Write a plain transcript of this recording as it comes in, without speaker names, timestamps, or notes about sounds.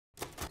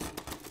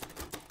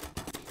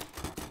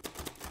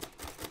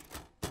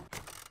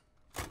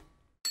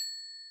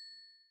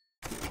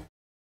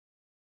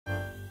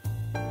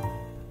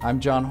I'm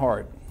John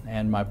Hart,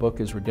 and my book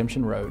is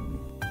Redemption Road.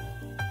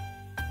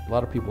 A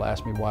lot of people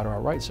ask me, why do I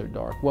write so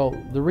dark? Well,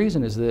 the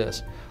reason is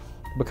this: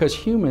 because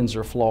humans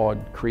are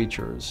flawed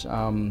creatures.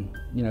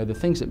 You know, the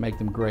things that make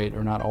them great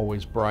are not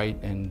always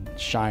bright and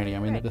shiny. I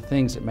mean, the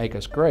things that make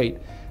us great,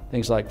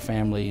 things like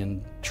family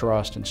and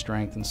trust and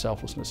strength and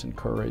selflessness and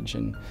courage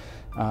and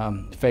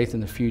faith in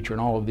the future and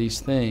all of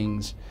these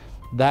things,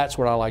 that's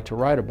what I like to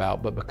write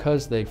about. But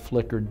because they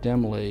flicker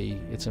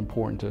dimly, it's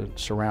important to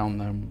surround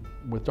them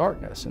with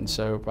darkness. And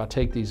so if I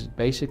take these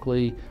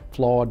basically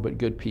flawed but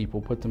good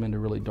people, put them into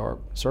really dark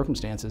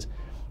circumstances,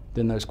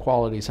 then those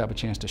qualities have a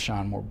chance to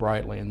shine more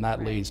brightly, and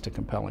that leads to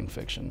compelling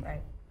fiction.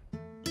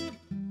 Right.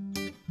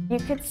 You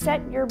could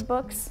set your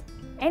books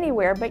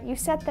anywhere, but you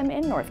set them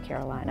in North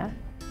Carolina.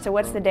 So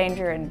what's the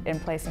danger in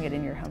placing it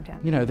in your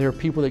hometown? You know, there are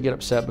people that get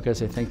upset because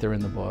they think they're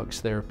in the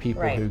books. There are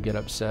people who get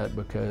upset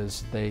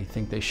because they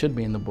think they should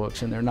be in the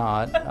books and they're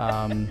not.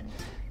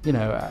 You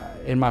know,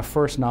 in my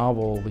first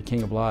novel, The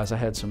King of Lies, I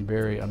had some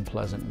very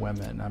unpleasant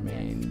women. I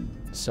mean,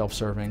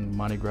 self-serving,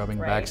 money-grubbing,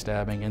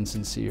 backstabbing,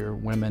 insincere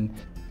women.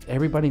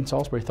 Everybody in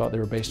Salisbury thought they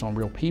were based on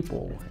real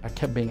people. I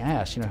kept being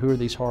asked, you know, who are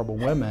these horrible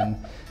women?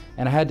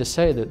 And I had to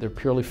say that they're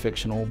purely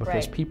fictional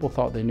because people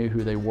thought they knew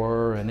who they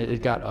were, and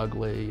it got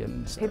ugly.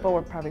 And people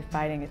were probably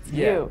fighting, it's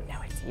you.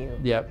 No, it's you.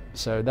 Yep,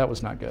 so that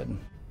was not good.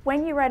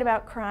 When you write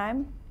about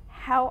crime,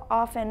 how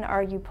often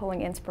are you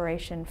pulling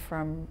inspiration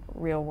from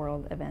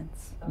real-world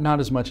events? Not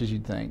as much as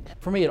you'd think.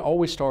 For me, it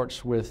always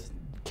starts with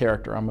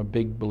character. I'm a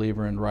big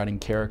believer in writing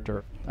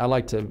character. I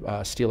like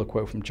to steal a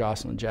quote from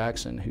Jocelyn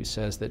Jackson, who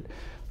says that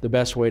the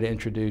best way to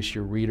introduce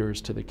your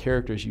readers to the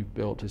characters you've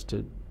built is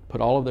to put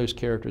all of those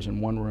characters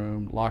in one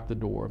room, lock the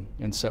door,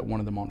 and set one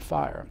of them on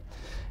fire.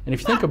 And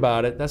if you think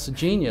about it, that's a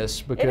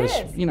genius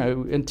because, you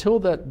know, until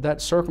that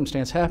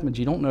circumstance happens,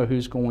 you don't know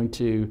who's going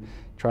to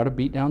try to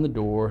beat down the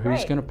door,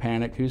 who's going to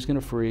panic, who's going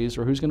to freeze,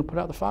 or who's going to put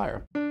out the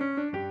fire.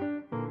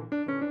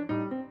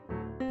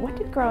 What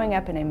did growing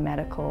up in a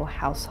medical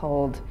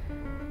household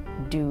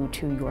do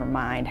to your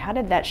mind? How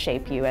did that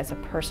shape you as a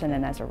person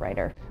and as a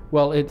writer?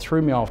 Well, it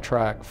threw me off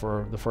track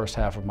for the first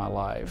half of my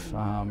life.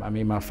 I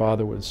mean, my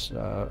father was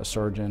a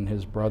surgeon,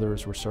 his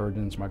brothers were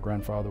surgeons, my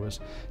grandfather was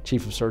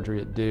chief of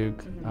surgery at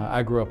Duke.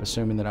 I grew up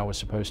assuming that I was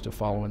supposed to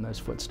follow in those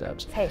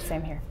footsteps. Hey,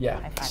 same here.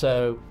 Yeah,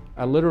 so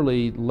I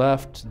literally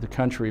left the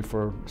country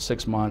for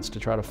 6 months to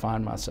try to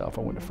find myself.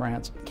 I went to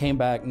France, came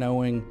back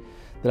knowing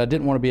that I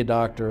didn't want to be a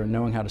doctor and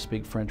knowing how to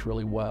speak French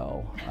really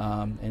well.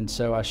 And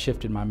so I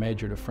shifted my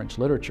major to French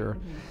literature.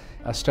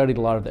 I studied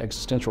a lot of the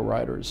existential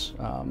writers,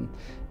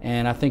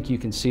 and I think you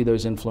can see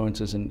those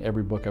influences in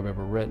every book I've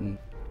ever written.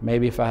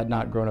 Maybe if I had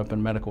not grown up in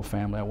a medical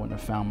family, I wouldn't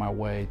have found my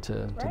way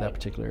to that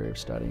particular area of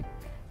study.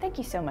 Thank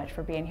you so much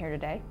for being here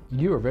today.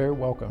 You are very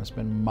welcome. It's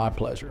been my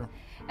pleasure.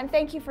 And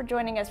thank you for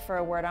joining us for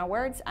A Word on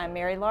Words. I'm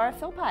Mary Laura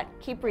Philpott.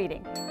 Keep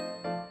reading.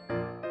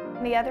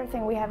 The other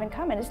thing we have in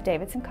common is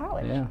Davidson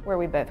College, where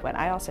we both went.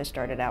 I also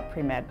started out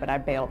pre-med, but I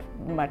bailed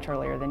much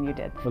earlier than you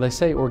did. Well, they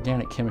say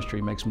organic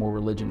chemistry makes more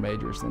religion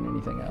majors than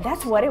anything else.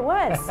 That's what it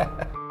was.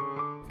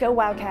 Go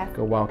Wildcats.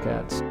 Go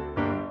Wildcats.